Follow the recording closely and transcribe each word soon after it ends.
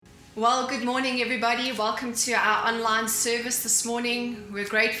Well, good morning, everybody. Welcome to our online service this morning. We're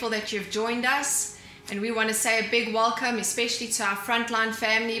grateful that you've joined us, and we want to say a big welcome, especially to our frontline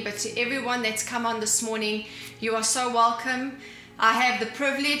family, but to everyone that's come on this morning. You are so welcome. I have the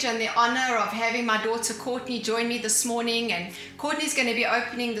privilege and the honor of having my daughter Courtney join me this morning, and Courtney's going to be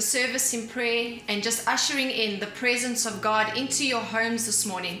opening the service in prayer and just ushering in the presence of God into your homes this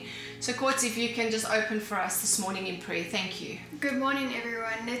morning. So, Courtney, if you can just open for us this morning in prayer. Thank you. Good morning,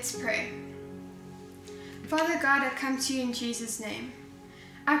 everyone. Let's pray. Father God, I come to you in Jesus' name.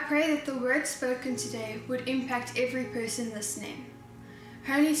 I pray that the word spoken today would impact every person listening.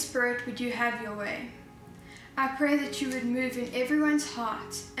 Holy Spirit, would you have your way? I pray that you would move in everyone's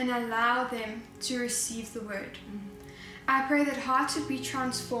heart and allow them to receive the word. I pray that hearts would be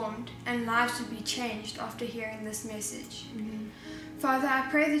transformed and lives would be changed after hearing this message. Father, I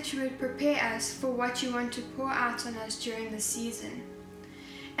pray that you would prepare us for what you want to pour out on us during this season.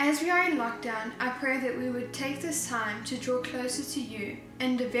 As we are in lockdown, I pray that we would take this time to draw closer to you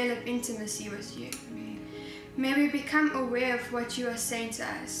and develop intimacy with you. May we become aware of what you are saying to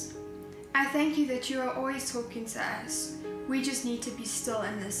us. I thank you that you are always talking to us. We just need to be still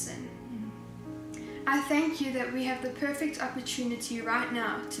and listen. I thank you that we have the perfect opportunity right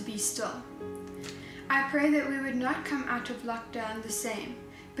now to be still. I pray that we would not come out of lockdown the same,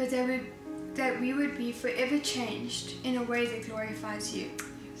 but that we would be forever changed in a way that glorifies you.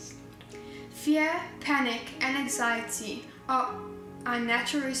 Fear, panic, and anxiety are our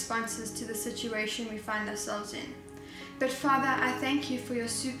natural responses to the situation we find ourselves in. But Father, I thank you for your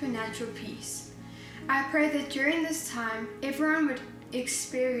supernatural peace. I pray that during this time, everyone would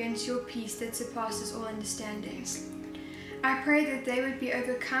experience your peace that surpasses all understanding. I pray that they would be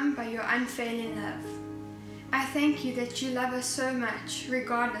overcome by your unfailing love. I thank you that you love us so much,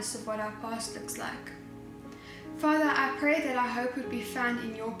 regardless of what our past looks like. Father, I pray that our hope would be found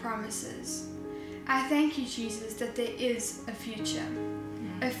in your promises. I thank you, Jesus, that there is a future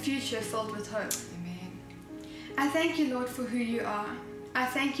filled with hope. Amen. I thank you, Lord, for who you are. I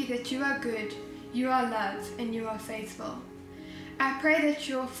thank you that you are good, you are love, and you are faithful. I pray that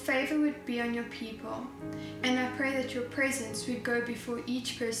your favor would be on your people, and I pray that your presence would go before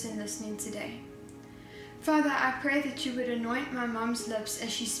each person listening today. Father, I pray that you would anoint my mom's lips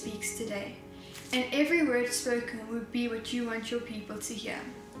as she speaks today, and every word spoken would be what you want your people to hear.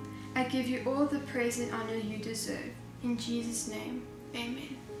 I give you all the praise and honor you deserve. In Jesus' name,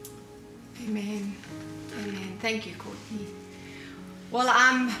 amen. Amen. Amen. Thank you, Courtney. Well,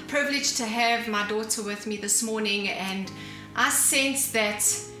 I'm privileged to have my daughter with me this morning, and I sense that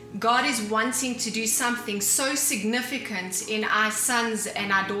God is wanting to do something so significant in our sons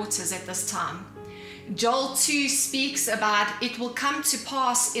and our daughters at this time. Joel 2 speaks about it will come to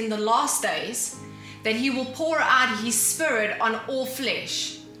pass in the last days that he will pour out his spirit on all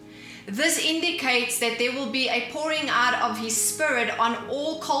flesh. This indicates that there will be a pouring out of his spirit on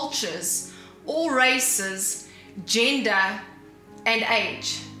all cultures, all races, gender, and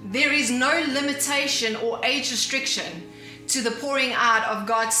age. There is no limitation or age restriction to the pouring out of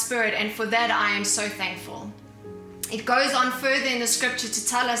God's spirit, and for that I am so thankful. It goes on further in the scripture to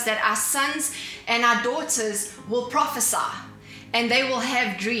tell us that our sons and our daughters will prophesy and they will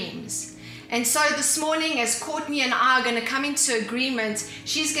have dreams. And so this morning, as Courtney and I are going to come into agreement,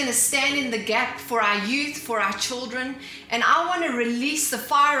 she's going to stand in the gap for our youth, for our children. And I want to release the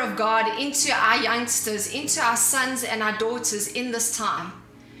fire of God into our youngsters, into our sons and our daughters in this time.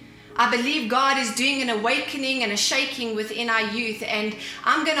 I believe God is doing an awakening and a shaking within our youth, and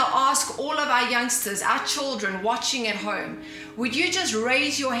I'm going to ask all of our youngsters, our children watching at home, would you just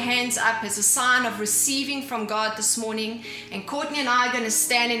raise your hands up as a sign of receiving from God this morning? And Courtney and I are going to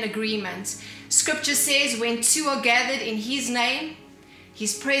stand in agreement. Scripture says when two are gathered in his name,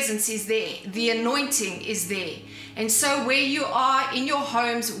 his presence is there. The anointing is there. And so where you are in your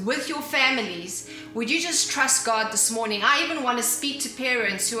homes with your families, would you just trust God this morning? I even want to speak to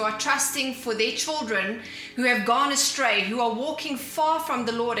parents who are trusting for their children who have gone astray, who are walking far from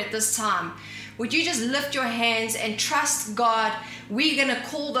the Lord at this time. Would you just lift your hands and trust God? We're going to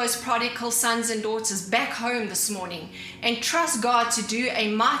call those prodigal sons and daughters back home this morning and trust God to do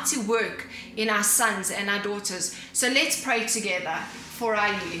a mighty work in our sons and our daughters. So let's pray together for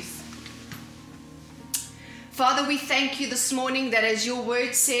our youth. Father, we thank you this morning that as your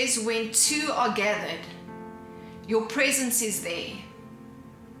word says, when two are gathered, your presence is there.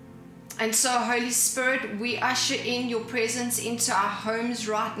 And so, Holy Spirit, we usher in your presence into our homes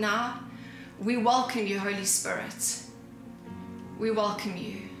right now. We welcome you, Holy Spirit. We welcome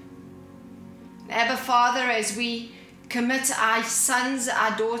you. Abba, Father, as we commit our sons,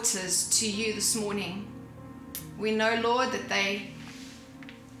 our daughters to you this morning, we know, Lord, that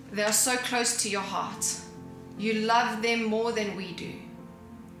They are so close to your heart. You love them more than we do.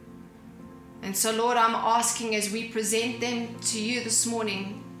 And so, Lord, I'm asking as we present them to you this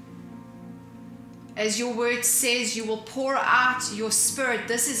morning, as your word says, you will pour out your Spirit.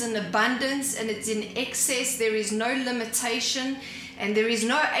 This is in abundance and it's in excess. There is no limitation and there is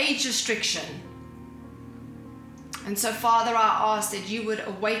no age restriction. And so, Father, I ask that you would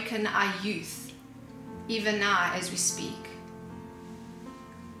awaken our youth, even now as we speak.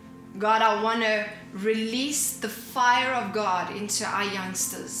 God, I want to release the fire of God into our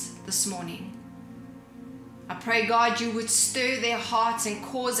youngsters this morning. I pray, God, you would stir their hearts and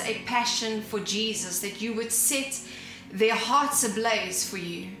cause a passion for Jesus, that you would set their hearts ablaze for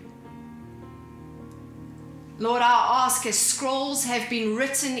you. Lord, I ask, as scrolls have been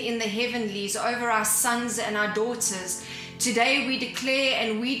written in the heavenlies over our sons and our daughters, today we declare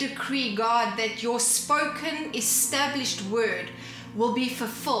and we decree, God, that your spoken, established word will be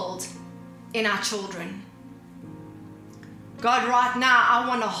fulfilled in our children. God, right now, I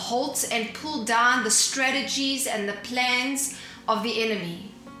want to halt and pull down the strategies and the plans of the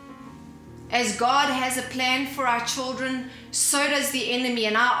enemy. As God has a plan for our children, so does the enemy.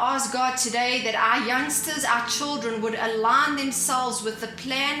 And I ask God today that our youngsters, our children, would align themselves with the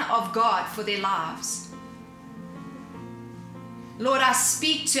plan of God for their lives. Lord, I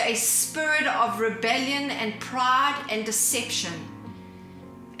speak to a spirit of rebellion and pride and deception.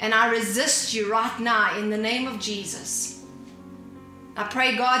 And I resist you right now in the name of Jesus. I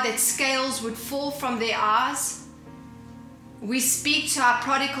pray, God, that scales would fall from their eyes. We speak to our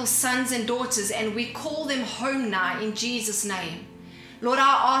prodigal sons and daughters and we call them home now in Jesus' name. Lord,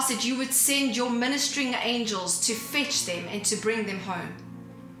 I ask that you would send your ministering angels to fetch them and to bring them home.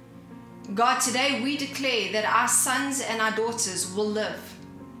 God, today we declare that our sons and our daughters will live.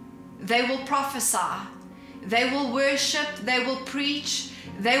 They will prophesy. They will worship. They will preach.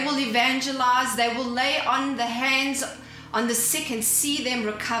 They will evangelize. They will lay on the hands on the sick and see them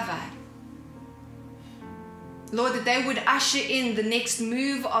recover. Lord, that they would usher in the next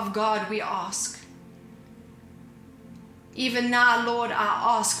move of God, we ask. Even now, Lord,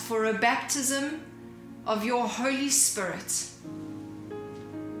 I ask for a baptism of your Holy Spirit.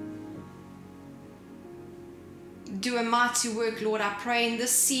 Do a mighty work, Lord. I pray in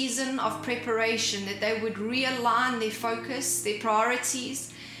this season of preparation that they would realign their focus, their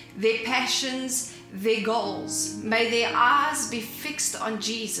priorities, their passions, their goals. May their eyes be fixed on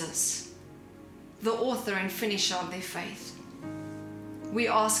Jesus, the author and finisher of their faith. We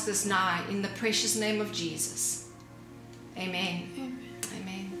ask this now in the precious name of Jesus. Amen.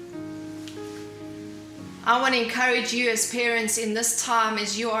 Amen. I want to encourage you as parents in this time,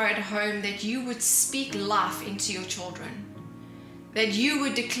 as you are at home, that you would speak life into your children. That you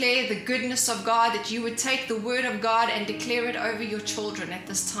would declare the goodness of God, that you would take the word of God and declare it over your children at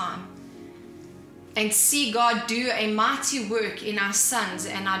this time. And see God do a mighty work in our sons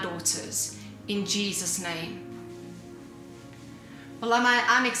and our daughters. In Jesus' name. Well,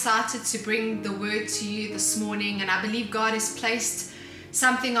 I'm excited to bring the word to you this morning, and I believe God has placed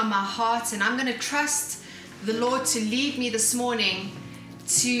something on my heart, and I'm going to trust the Lord to lead me this morning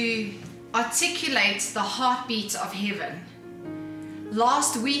to articulate the heartbeat of heaven.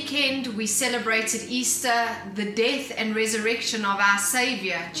 Last weekend, we celebrated Easter, the death and resurrection of our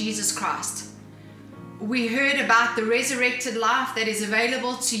Savior, Jesus Christ. We heard about the resurrected life that is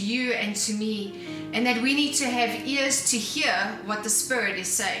available to you and to me, and that we need to have ears to hear what the Spirit is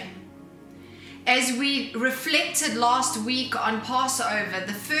saying. As we reflected last week on Passover,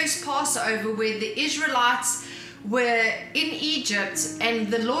 the first Passover where the Israelites were in Egypt, and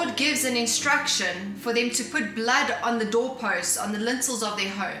the Lord gives an instruction for them to put blood on the doorposts, on the lintels of their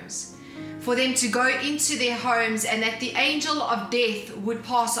homes, for them to go into their homes, and that the angel of death would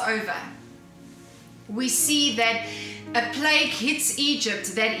pass over. We see that a plague hits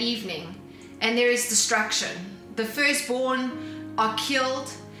Egypt that evening, and there is destruction. The firstborn are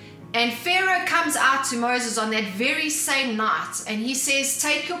killed, and Pharaoh comes out to Moses on that very same night, and he says,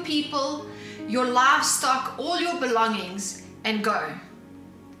 take your people, your livestock, all your belongings, and go.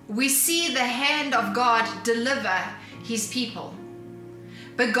 We see the hand of God deliver his people.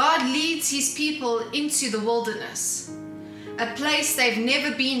 But God leads his people into the wilderness, a place they've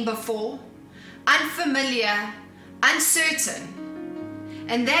never been before, unfamiliar, uncertain.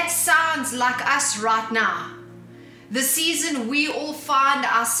 And that sounds like us right now. The season we all find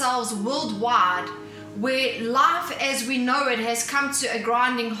ourselves worldwide, where life as we know it has come to a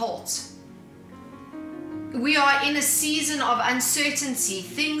grinding halt. We are in a season of uncertainty.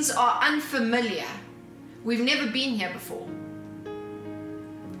 Things are unfamiliar. We've never been here before.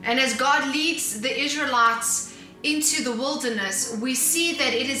 And as God leads the Israelites into the wilderness, we see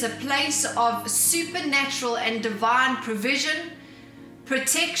that it is a place of supernatural and divine provision,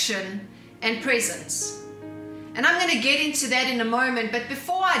 protection, and presence. And I'm going to get into that in a moment, but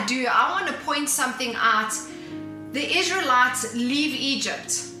before I do, I want to point something out. The Israelites leave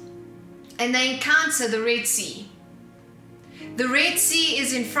Egypt and they encounter the Red Sea. The Red Sea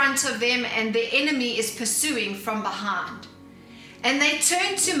is in front of them and the enemy is pursuing from behind. And they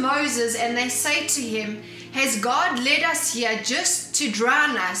turn to Moses and they say to him, has God led us here just to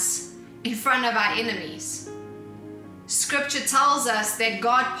drown us in front of our enemies? Scripture tells us that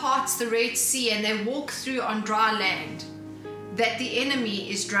God parts the Red Sea and they walk through on dry land, that the enemy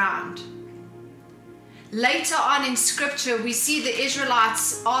is drowned. Later on in Scripture, we see the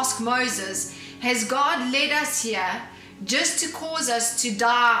Israelites ask Moses, has God led us here just to cause us to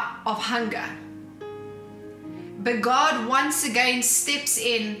die of hunger? But God once again steps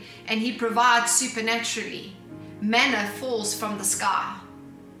in and he provides supernaturally. Manna falls from the sky.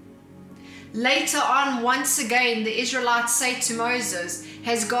 Later on, once again, the Israelites say to Moses,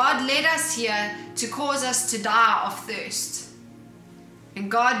 has God led us here to cause us to die of thirst?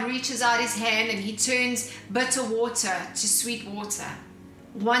 And God reaches out his hand and he turns bitter water to sweet water.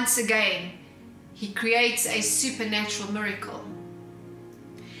 Once again, he creates a supernatural miracle.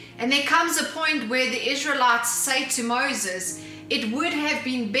 And there comes a point where the Israelites say to Moses, it would have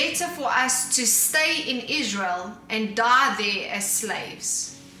been better for us to stay in Israel and die there as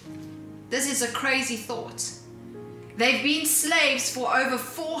slaves. This is a crazy thought. They've been slaves for over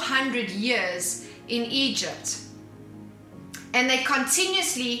 400 years in Egypt. And they're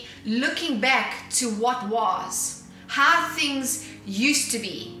continuously looking back to what was, how things used to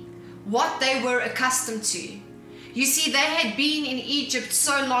be, what they were accustomed to. You see, they had been in Egypt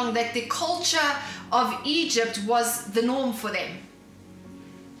so long that the culture of Egypt was the norm for them.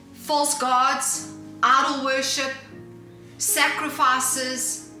 False gods, idol worship,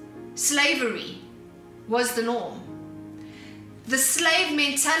 sacrifices, slavery was the norm. The slave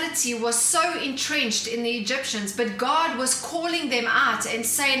mentality was so entrenched in the Egyptians, but God was calling them out and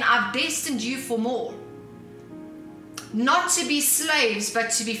saying, I've destined you for more. Not to be slaves,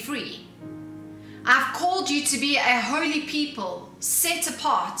 but to be free. I've called you to be a holy people, set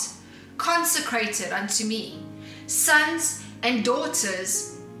apart, consecrated unto me, sons and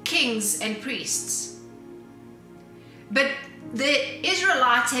daughters, kings and priests. But the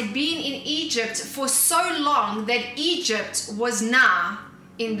Israelites had been in Egypt for so long that Egypt was now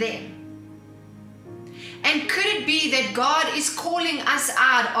in them. And could it be that God is calling us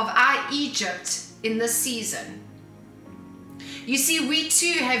out of our Egypt in this season? You see, we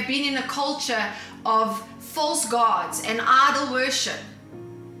too have been in a culture of false gods and idol worship,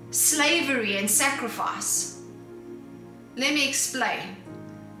 slavery and sacrifice. Let me explain.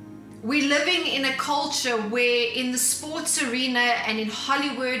 We're living in a culture where in the sports arena and in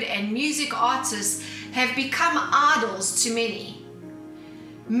Hollywood and music artists have become idols to many.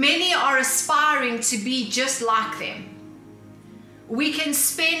 Many are aspiring to be just like them. We can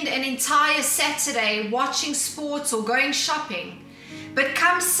spend an entire Saturday watching sports or going shopping, but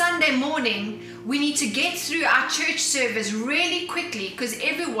come Sunday morning, we need to get through our church service really quickly because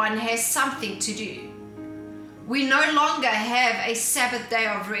everyone has something to do. We no longer have a Sabbath day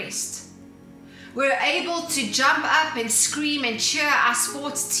of rest. We're able to jump up and scream and cheer our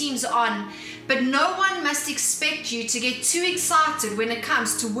sports teams on, but no one must expect you to get too excited when it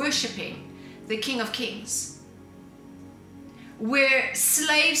comes to worshiping the King of Kings. We're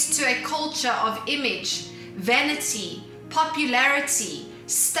slaves to a culture of image, vanity, popularity,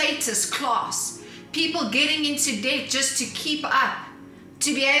 status, class, people getting into debt just to keep up,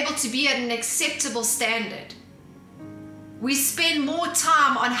 to be able to be at an acceptable standard. We spend more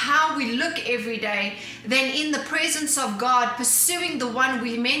time on how we look every day than in the presence of God, pursuing the one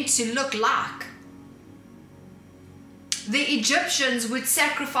we're meant to look like. The Egyptians would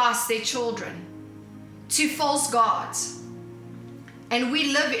sacrifice their children to false gods. And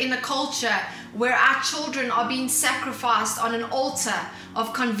we live in a culture where our children are being sacrificed on an altar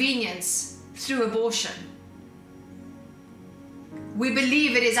of convenience through abortion. We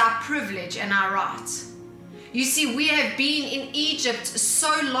believe it is our privilege and our right. You see, we have been in Egypt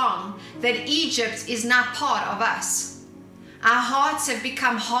so long that Egypt is now part of us. Our hearts have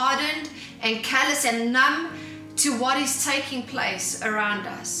become hardened and callous and numb to what is taking place around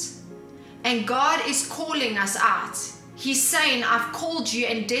us. And God is calling us out. He's saying, I've called you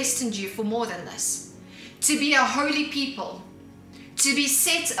and destined you for more than this. To be a holy people, to be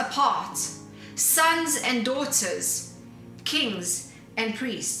set apart, sons and daughters, kings and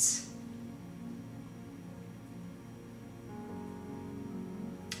priests.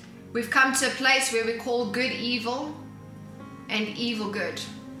 We've come to a place where we call good evil and evil good.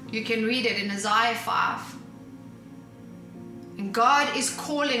 You can read it in Isaiah 5. And God is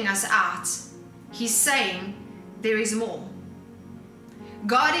calling us out. He's saying there is more.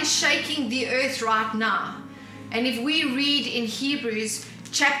 God is shaking the earth right now. And if we read in Hebrews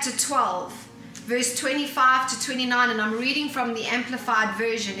chapter 12, verse 25 to 29, and I'm reading from the Amplified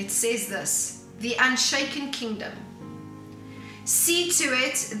Version, it says this: the unshaken kingdom. See to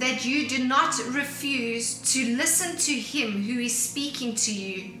it that you do not refuse to listen to him who is speaking to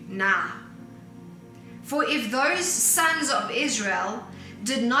you now. For if those sons of Israel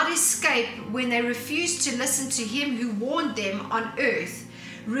did not escape when they refused to listen to him who warned them on earth,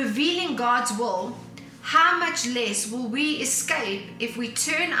 revealing God's will, how much less will we escape if we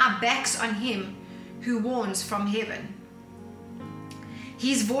turn our backs on him who warns from heaven?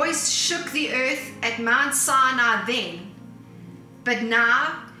 His voice shook the earth at Mount Sinai then, but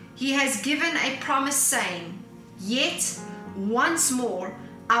now he has given a promise saying, yet once more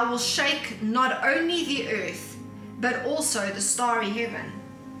I will shake not only the earth, but also the starry heaven.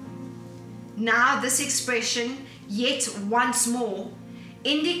 Now this expression, yet once more,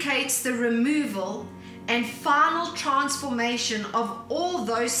 indicates the removal and final transformation of all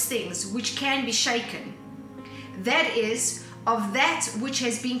those things which can be shaken. That is, of that which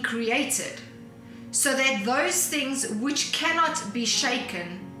has been created, so that those things which cannot be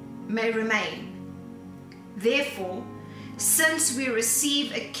shaken may remain. Therefore, since we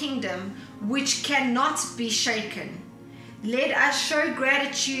receive a kingdom which cannot be shaken, let us show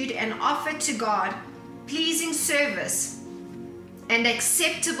gratitude and offer to God pleasing service and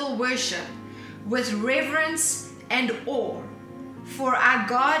acceptable worship with reverence and awe, for our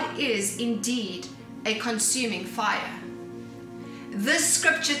God is indeed a consuming fire. This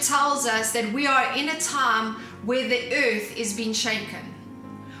scripture tells us that we are in a time where the earth is being shaken.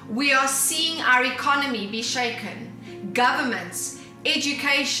 We are seeing our economy be shaken, governments,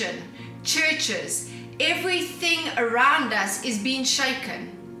 education, churches, everything around us is being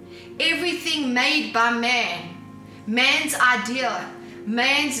shaken. Everything made by man, man's idea,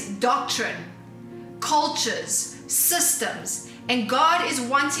 man's doctrine, cultures, systems, and God is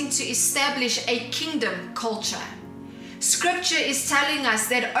wanting to establish a kingdom culture. Scripture is telling us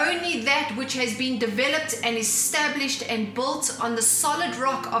that only that which has been developed and established and built on the solid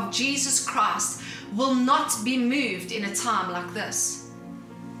rock of Jesus Christ will not be moved in a time like this.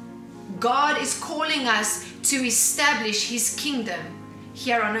 God is calling us to establish his kingdom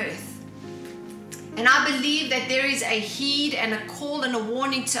here on earth. And I believe that there is a heed and a call and a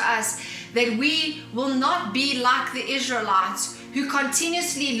warning to us that we will not be like the Israelites who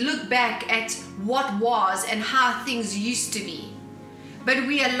continuously look back at what was and how things used to be. But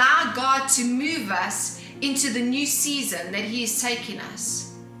we allow God to move us into the new season that he is taking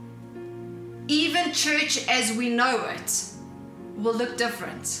us. Even church as we know it will look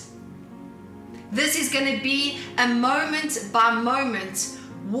different. This is going to be a moment by moment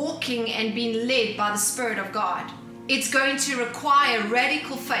walking and being led by the Spirit of God. It's going to require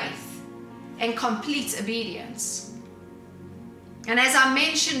radical faith and complete obedience. And as I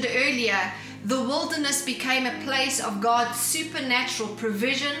mentioned earlier, the wilderness became a place of God's supernatural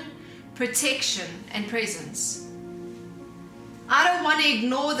provision, protection, and presence. I don't want to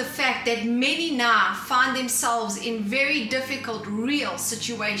ignore the fact that many now find themselves in very difficult, real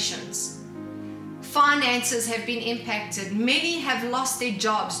situations. Finances have been impacted. Many have lost their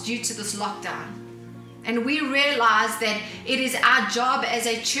jobs due to this lockdown. And we realize that it is our job as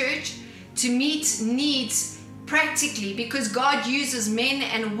a church to meet needs practically, because God uses men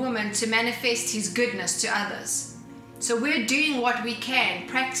and women to manifest his goodness to others. So we're doing what we can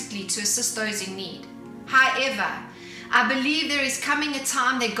practically to assist those in need. However, I believe there is coming a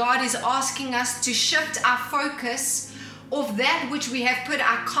time that God is asking us to shift our focus off that which we have put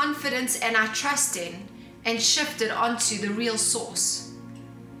our confidence and our trust in and shift it onto the real source.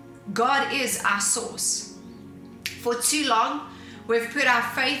 God is our source. For too long, we've put our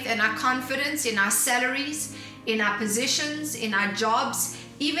faith and our confidence in our salaries, in our positions, in our jobs,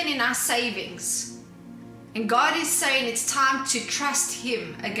 even in our savings. And God is saying it's time to trust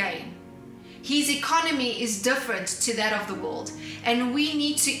him again. His economy is different to that of the world, and we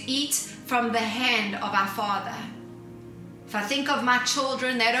need to eat from the hand of our Father. If I think of my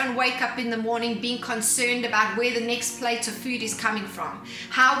children, they don't wake up in the morning being concerned about where the next plate of food is coming from.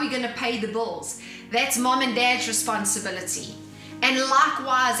 How are we going to pay the bills? That's mom and dad's responsibility. And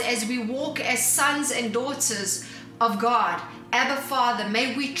likewise, as we walk as sons and daughters of God, Abba Father,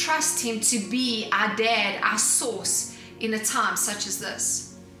 may we trust him to be our dad, our source in a time such as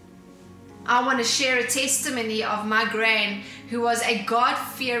this. I want to share a testimony of my gran, who was a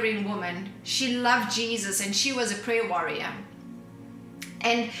God-fearing woman. She loved Jesus and she was a prayer warrior.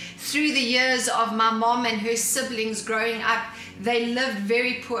 And through the years of my mom and her siblings growing up, they lived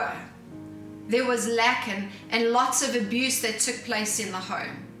very poor. There was lack and lots of abuse that took place in the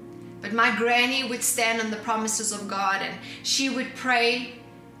home. But my granny would stand on the promises of God, and she would pray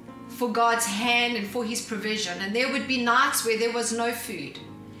for God's hand and for his provision. And there would be nights where there was no food.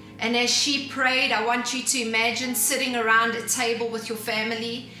 And as she prayed, I want you to imagine sitting around a table with your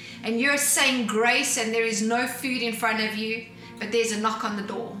family, and you're saying grace and there is no food in front of you, but there's a knock on the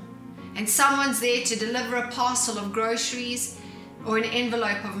door. And someone's there to deliver a parcel of groceries or an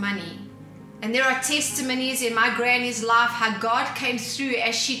envelope of money. And there are testimonies in my granny's life how God came through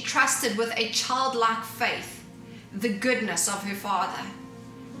as she trusted with a childlike faith the goodness of her Father.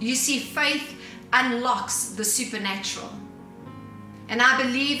 You see, faith unlocks the supernatural. And I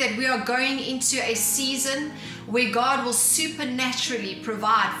believe that we are going into a season where God will supernaturally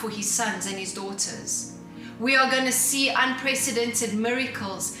provide for his sons and his daughters. We are going to see unprecedented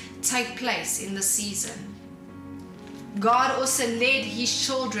miracles take place in this season. God also led his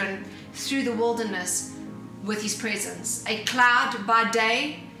children through the wilderness with his presence, a cloud by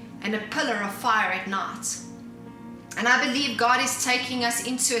day and a pillar of fire at night. And I believe God is taking us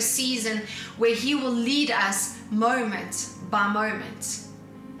into a season where he will lead us moment by moment.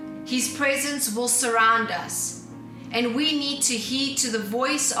 His presence will surround us, and we need to heed to the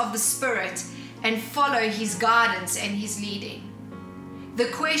voice of the Spirit and follow his guidance and his leading. The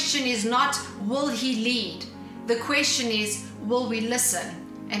question is not, will he lead? The question is, will we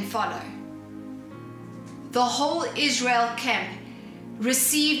listen and follow? The whole Israel camp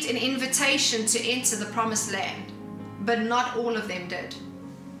received an invitation to enter the promised land, but not all of them did.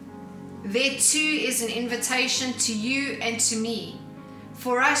 There too is an invitation to you and to me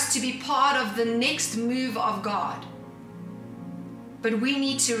for us to be part of the next move of God. But we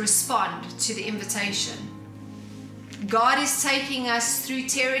need to respond to the invitation. God is taking us through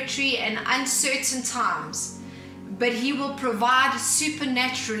territory and uncertain times, but he will provide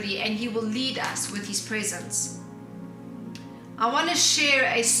supernaturally and he will lead us with his presence. I want to share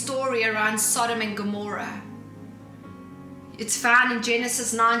a story around Sodom and Gomorrah. It's found in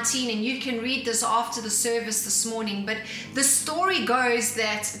Genesis 19, and you can read this after the service this morning. But the story goes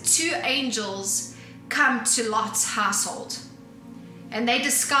that two angels come to Lot's household, and they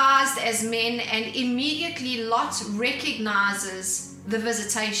disguised as men, and immediately Lot recognizes the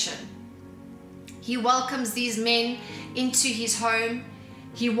visitation. He welcomes these men into his home,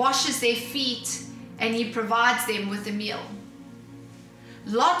 he washes their feet, and he provides them with a meal.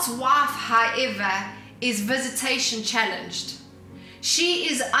 Lot's wife, however, is visitation challenged.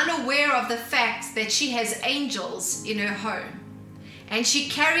 She is unaware of the fact that she has angels in her home, and she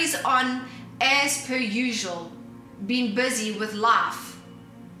carries on as per usual, being busy with life.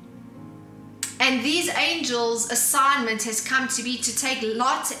 And these angels' assignment has come to be to take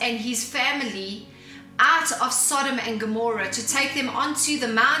Lot and his family out of Sodom and Gomorrah, to take them onto the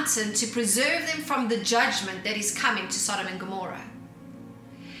mountain to preserve them from the judgment that is coming to Sodom and Gomorrah.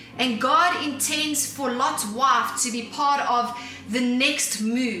 And God intends for Lot's wife to be part of the next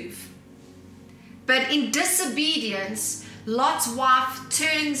move. But in disobedience, Lot's wife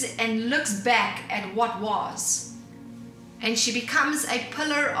turns and looks back at what was. And she becomes a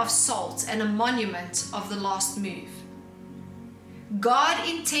pillar of salt and a monument of the last move. God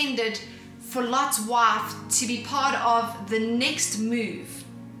intended for Lot's wife to be part of the next move,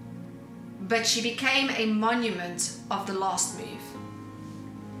 but she became a monument of the last move.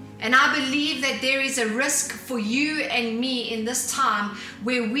 And I believe that there is a risk for you and me in this time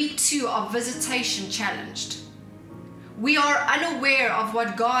where we too are visitation challenged. We are unaware of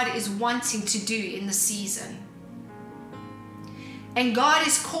what God is wanting to do in the season. And God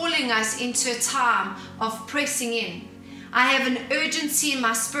is calling us into a time of pressing in. I have an urgency in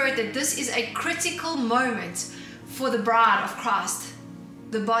my spirit that this is a critical moment for the bride of Christ,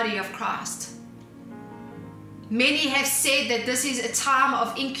 the body of Christ. Many have said that this is a time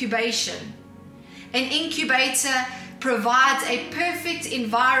of incubation. An incubator provides a perfect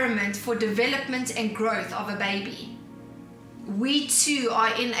environment for development and growth of a baby. We too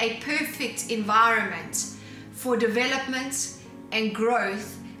are in a perfect environment for development and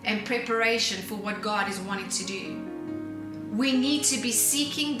growth and preparation for what God is wanting to do. We need to be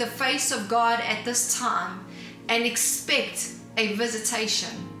seeking the face of God at this time and expect a visitation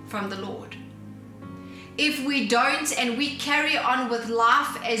from the Lord. If we don't and we carry on with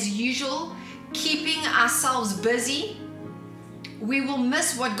life as usual, keeping ourselves busy, we will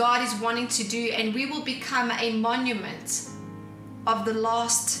miss what God is wanting to do, and we will become a monument of the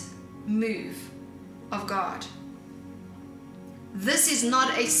last move of God. This is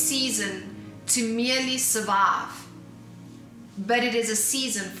not a season to merely survive, but it is a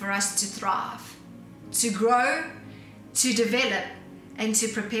season for us to thrive, to grow, to develop, and to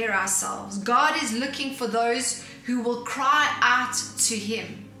prepare ourselves. God is looking for those who will cry out to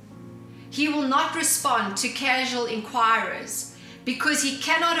Him. He will not respond to casual inquirers, because He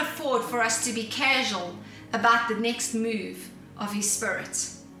cannot afford for us to be casual about the next move of His Spirit.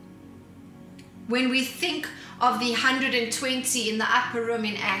 When we think of the 120 in the upper room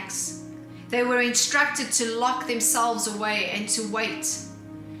in Acts, they were instructed to lock themselves away and to wait,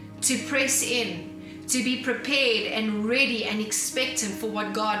 to press in, to be prepared and ready and expectant for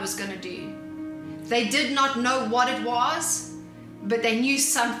what God was going to do. They did not know what it was, but they knew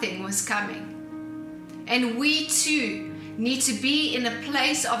something was coming. And we too need to be in a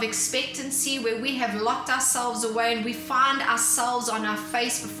place of expectancy where we have locked ourselves away and we find ourselves on our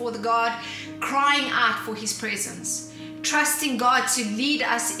face before the God, crying out for His presence, trusting God to lead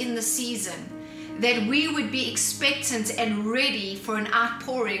us in the season, that we would be expectant and ready for an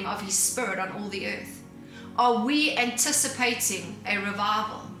outpouring of His Spirit on all the earth. Are we anticipating a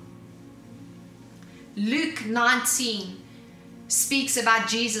revival? Luke 19 speaks about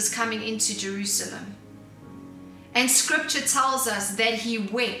Jesus coming into Jerusalem. And scripture tells us that He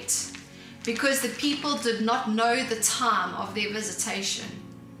wept because the people did not know the time of their visitation.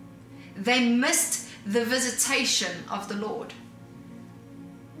 They missed the visitation of the Lord.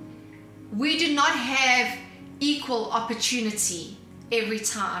 We do not have equal opportunity every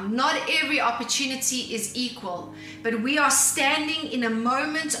time. Not every opportunity is equal, but we are standing in a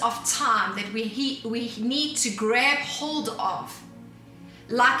moment of time that we need to grab hold of.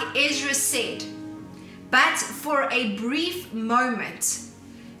 Like Ezra said, but for a brief moment,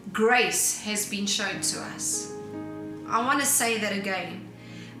 grace has been shown to us. I want to say that again.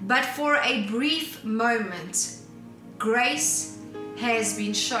 But for a brief moment, grace has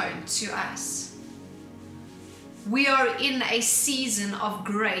been shown to us. We are in a season of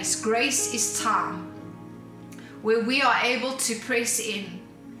grace. Grace is time where we are able to press in,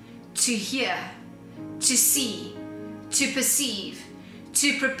 to hear, to see, to perceive,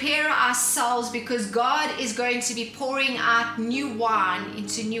 to prepare ourselves, because God is going to be pouring out new wine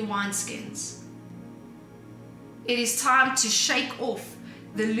into new wineskins. It is time to shake off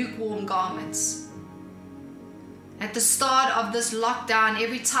the lukewarm garments. At the start of this lockdown,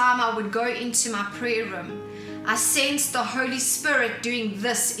 every time I would go into my prayer room, I sensed the Holy Spirit doing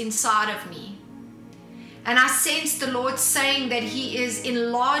this inside of me. And I sensed the Lord saying that He is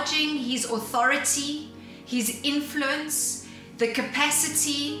enlarging His authority, His influence, the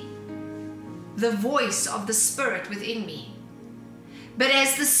capacity, the voice of the Spirit within me. But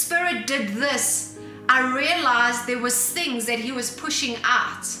as the Spirit did this, I realized there was things that He was pushing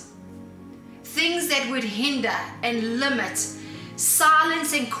out. Things that would hinder and limit,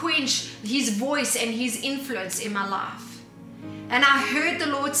 silence and quench His voice and His influence in my life. And I heard the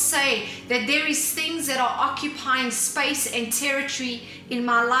Lord say that there is things that are occupying space and territory in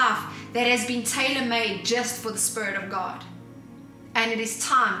my life that has been tailor-made just for the Spirit of God. And it is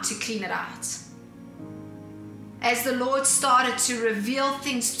time to clean it out. As the Lord started to reveal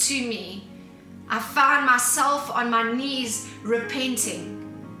things to me, I found myself on my knees repenting,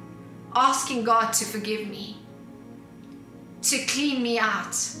 asking God to forgive me, to clean me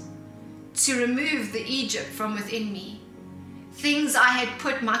out, to remove the Egypt from within me. Things I had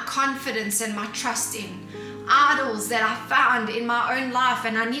put my confidence and my trust in, idols that I found in my own life,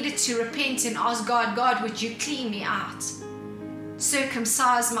 and I needed to repent and ask God, God, would you clean me out?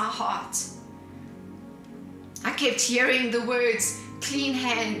 Circumcise my heart. I kept hearing the words, clean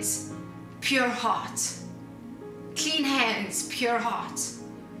hands, pure heart. Clean hands, pure heart.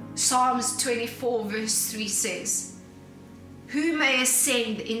 Psalms 24 verse 3 says, who may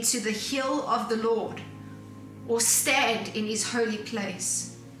ascend into the hill of the Lord, or stand in His holy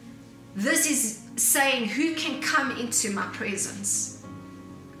place? This is saying, who can come into my presence?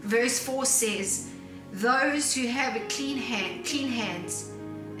 Verse 4 says, those who have a clean hands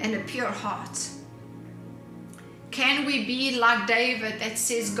and a pure heart. Can we be like David that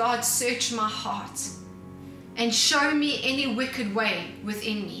says, God, search my heart and show me any wicked way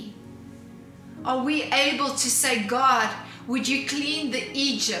within me? Are we able to say, God, would you clean the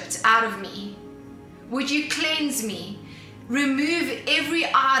Egypt out of me? Would you cleanse me? Remove every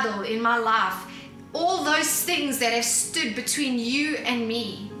idol in my life, all those things that have stood between you and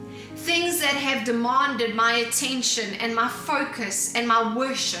me. Things that have demanded my attention and my focus and my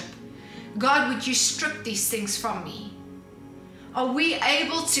worship. God, would you strip these things from me? Are we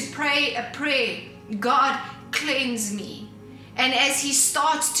able to pray a prayer, God, cleanse me And as he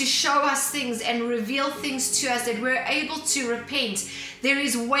starts to show us things and reveal things to us that we're able to repent, there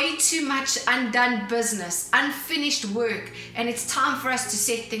is way too much undone business, unfinished work, and it's time for us to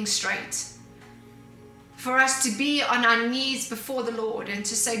set things straight. For us to be on our knees before the Lord and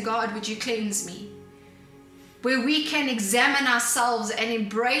to say, God, would you cleanse me? Where we can examine ourselves and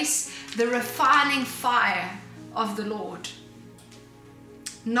embrace the refining fire of the Lord.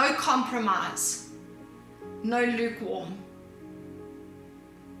 No compromise, no lukewarm.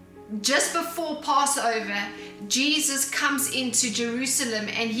 Just before Passover, Jesus comes into Jerusalem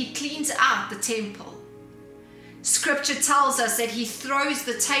and he cleans out the temple. Scripture tells us that he throws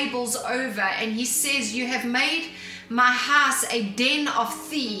the tables over and he says, you have made my house a den of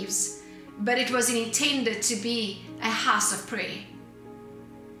thieves, but it was intended to be a house of prayer.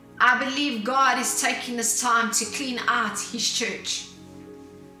 I believe God is taking this time to clean out his church,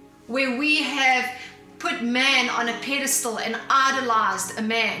 where we have put man on a pedestal and idolized a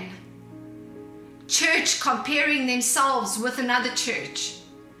man. Church comparing themselves with another church,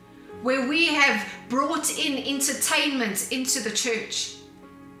 where we have brought in entertainment into the church,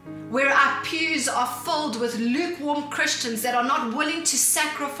 where our pews are filled with lukewarm Christians that are not willing to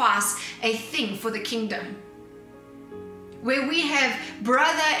sacrifice a thing for the kingdom, where we have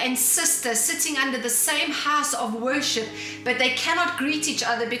brother and sister sitting under the same house of worship, but they cannot greet each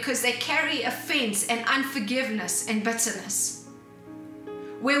other because they carry offense and unforgiveness and bitterness,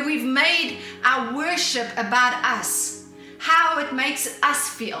 where we've made our worship about us, how it makes us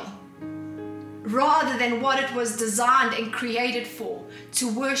feel, rather than what it was designed and created for, to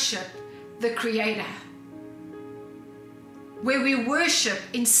worship the Creator. Where we worship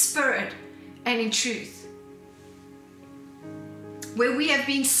in spirit and in truth. Where we have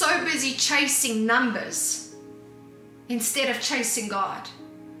been so busy chasing numbers instead of chasing God.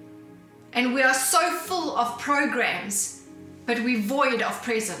 And we are so full of programs, but we're void of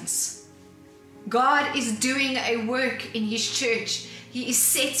presence. God is doing a work in his church. He is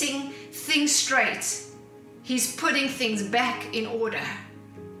setting things straight. He's putting things back in order.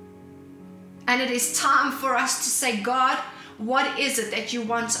 And it is time for us to say, God, what is it that you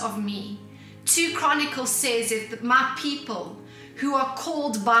want of me? 2 Chronicles says, if my people who are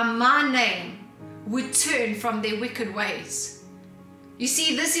called by my name would turn from their wicked ways. You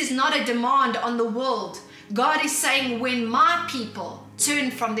see, this is not a demand on the world. God is saying, when my people turn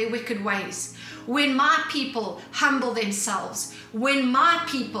from their wicked ways, when my people humble themselves, when my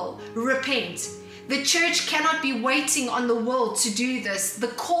people repent, the church cannot be waiting on the world to do this. The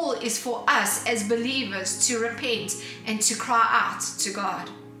call is for us as believers to repent and to cry out to God.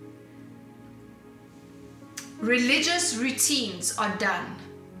 Religious routines are done.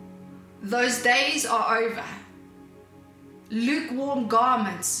 Those days are over. Lukewarm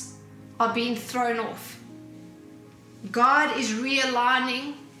garments are being thrown off. God is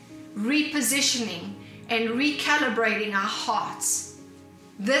realigning, repositioning, and recalibrating our hearts.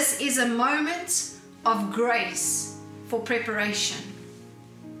 This is a moment of grace for preparation.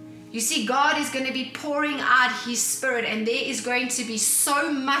 You see, God is going to be pouring out his Spirit, and there is going to be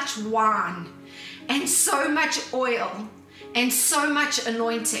so much wine and so much oil and so much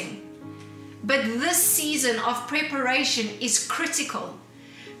anointing. But this season of preparation is critical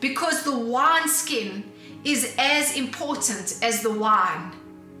because the wineskin is as important as the wine.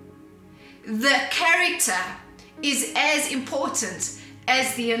 The character is as important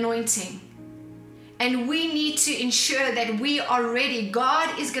as the anointing. And we need to ensure that we are ready.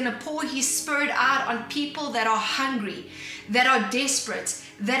 God is going to pour his Spirit out on people that are hungry, that are desperate,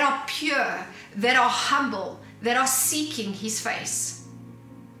 that are pure, that are humble, that are seeking his face.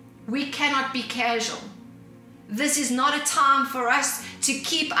 We cannot be casual. This is not a time for us to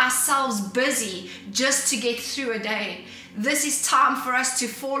keep ourselves busy just to get through a day. This is time for us to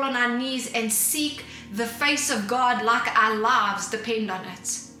fall on our knees and seek the face of God like our lives depend on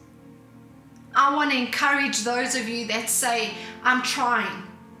it. I want to encourage those of you that say, I'm trying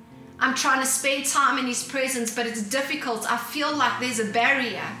to spend time in his presence, but it's difficult. I feel like there's a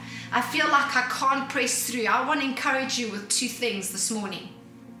barrier. I feel like I can't press through. I want to encourage you with 2 things this morning.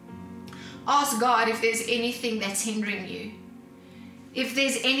 Ask God if there's anything that's hindering you. If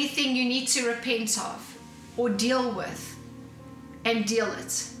there's anything you need to repent of or deal with, and deal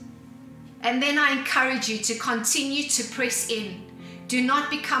it. And then I encourage you to continue to press in. Do not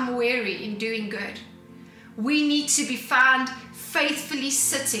become weary in doing good. We need to be found faithfully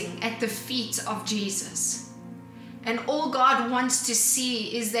sitting at the feet of Jesus. And all God wants to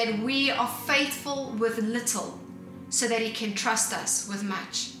see is that we are faithful with little so that he can trust us with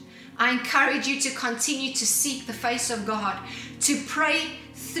much. I encourage you to continue to seek the face of God, to pray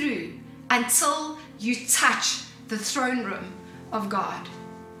through until you touch the throne room of God.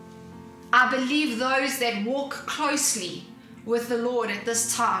 I believe those that walk closely with the Lord at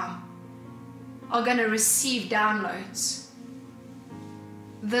this time are going to receive downloads.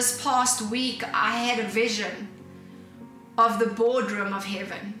 This past week, I had a vision of the boardroom of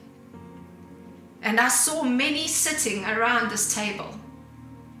heaven. And I saw many sitting around this table.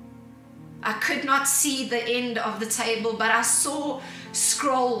 I could not see the end of the table, but I saw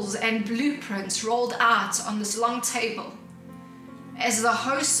scrolls and blueprints rolled out on this long table as the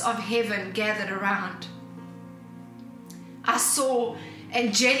hosts of heaven gathered around. I saw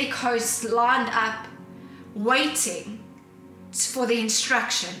angelic hosts lined up, waiting for the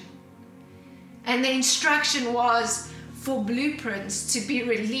instruction. And the instruction was for blueprints to be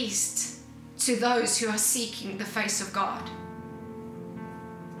released to those who are seeking the face of God.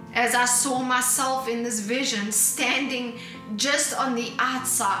 As I saw myself in this vision, standing just on the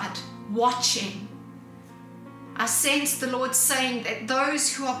outside, watching, I sensed the Lord saying that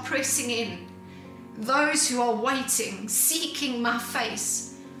those who are pressing in, those who are waiting, seeking my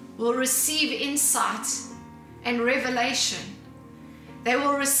face, will receive insight and revelation. They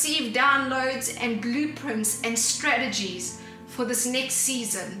will receive downloads and blueprints and strategies for this next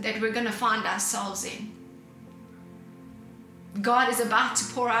season that we're going to find ourselves in. God is about to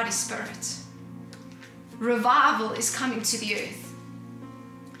pour out His Spirit. Revival is coming to the earth.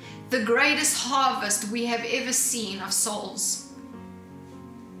 The greatest harvest we have ever seen of souls.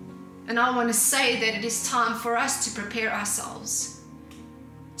 And I want to say that it is time for us to prepare ourselves,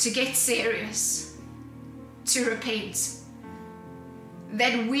 to get serious, to repent.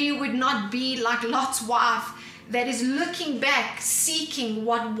 That we would not be like Lot's wife that is looking back, seeking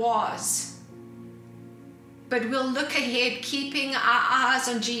what was. But we'll look ahead, keeping our eyes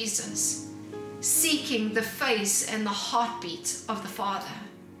on Jesus, seeking the face and the heartbeat of the Father.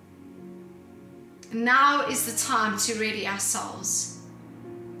 Now is the time to ready ourselves.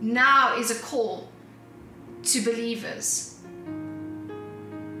 Now is a call to believers.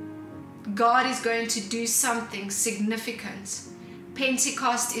 God is going to do something significant.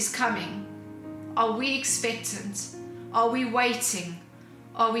 Pentecost is coming. Are we expectant? Are we waiting?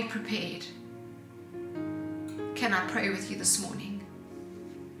 Are we prepared? Can I pray with you this morning?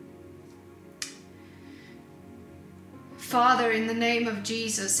 Father, in the name of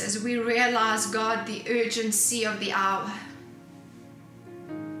Jesus, as we realize, God, the urgency of the hour,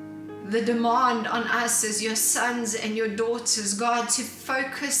 the demand on us as your sons and your daughters, God, to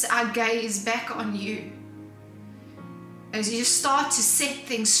focus our gaze back on you. As you start to set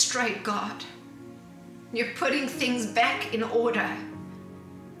things straight, God, you're putting things back in order.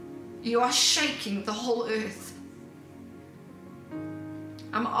 You are shaking the whole earth.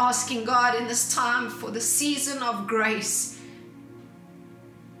 I'm asking God in this time for the season of grace,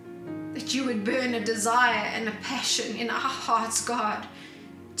 that you would burn a desire and a passion in our hearts, God,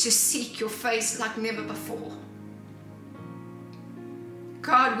 to seek your face like never before.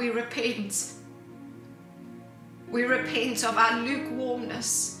 God, we repent. We repent of our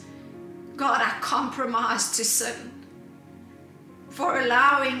lukewarmness, God, our compromise to sin, for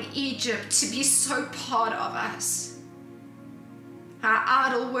allowing Egypt to be so part of us. Our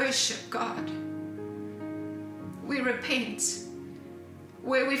idol worship, God. We repent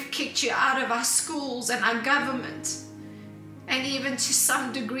where we've kicked you out of our schools and our government, and even to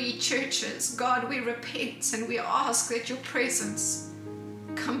some degree churches. God, we repent and we ask that your presence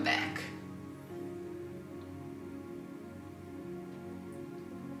come back.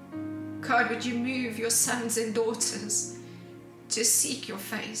 God, would you move your sons and daughters to seek your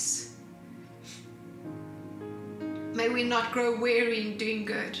face? May we not grow weary in doing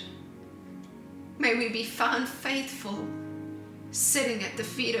good. May we be found faithful, sitting at the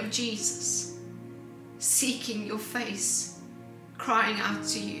feet of Jesus, seeking your face, crying out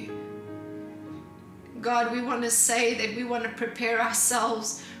to you. God, we want to say that we want to prepare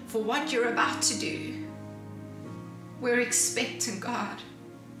ourselves for what you're about to do. We're expectant, God.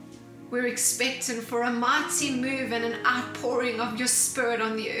 We're expectant for a mighty move and an outpouring of your Spirit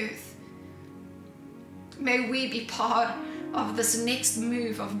on the earth. May we be part of this next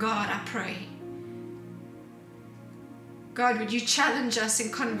move of God, I pray. God, would you challenge us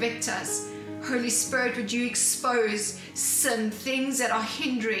and convict us? Holy Spirit, would you expose sin, things that are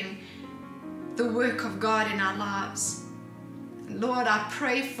hindering the work of God in our lives? Lord, I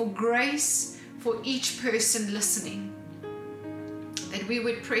pray for grace for each person listening, that we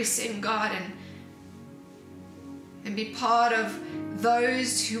would press in, God, and be part of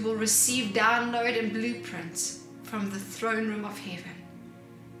those who will receive download and blueprints from the throne room of heaven.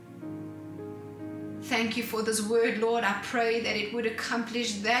 Thank you for this word, Lord. I pray that it would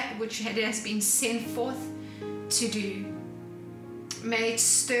accomplish that which it has been sent forth to do. May it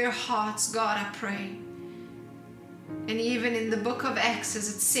stir hearts, God, I pray. And even in the book of Acts, as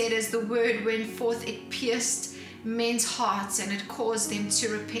it said, as the word went forth, it pierced men's hearts and it caused them to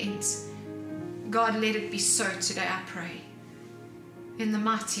repent. God, let it be so today, I pray. In the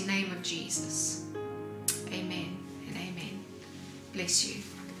mighty name of Jesus. Amen and amen. Bless you.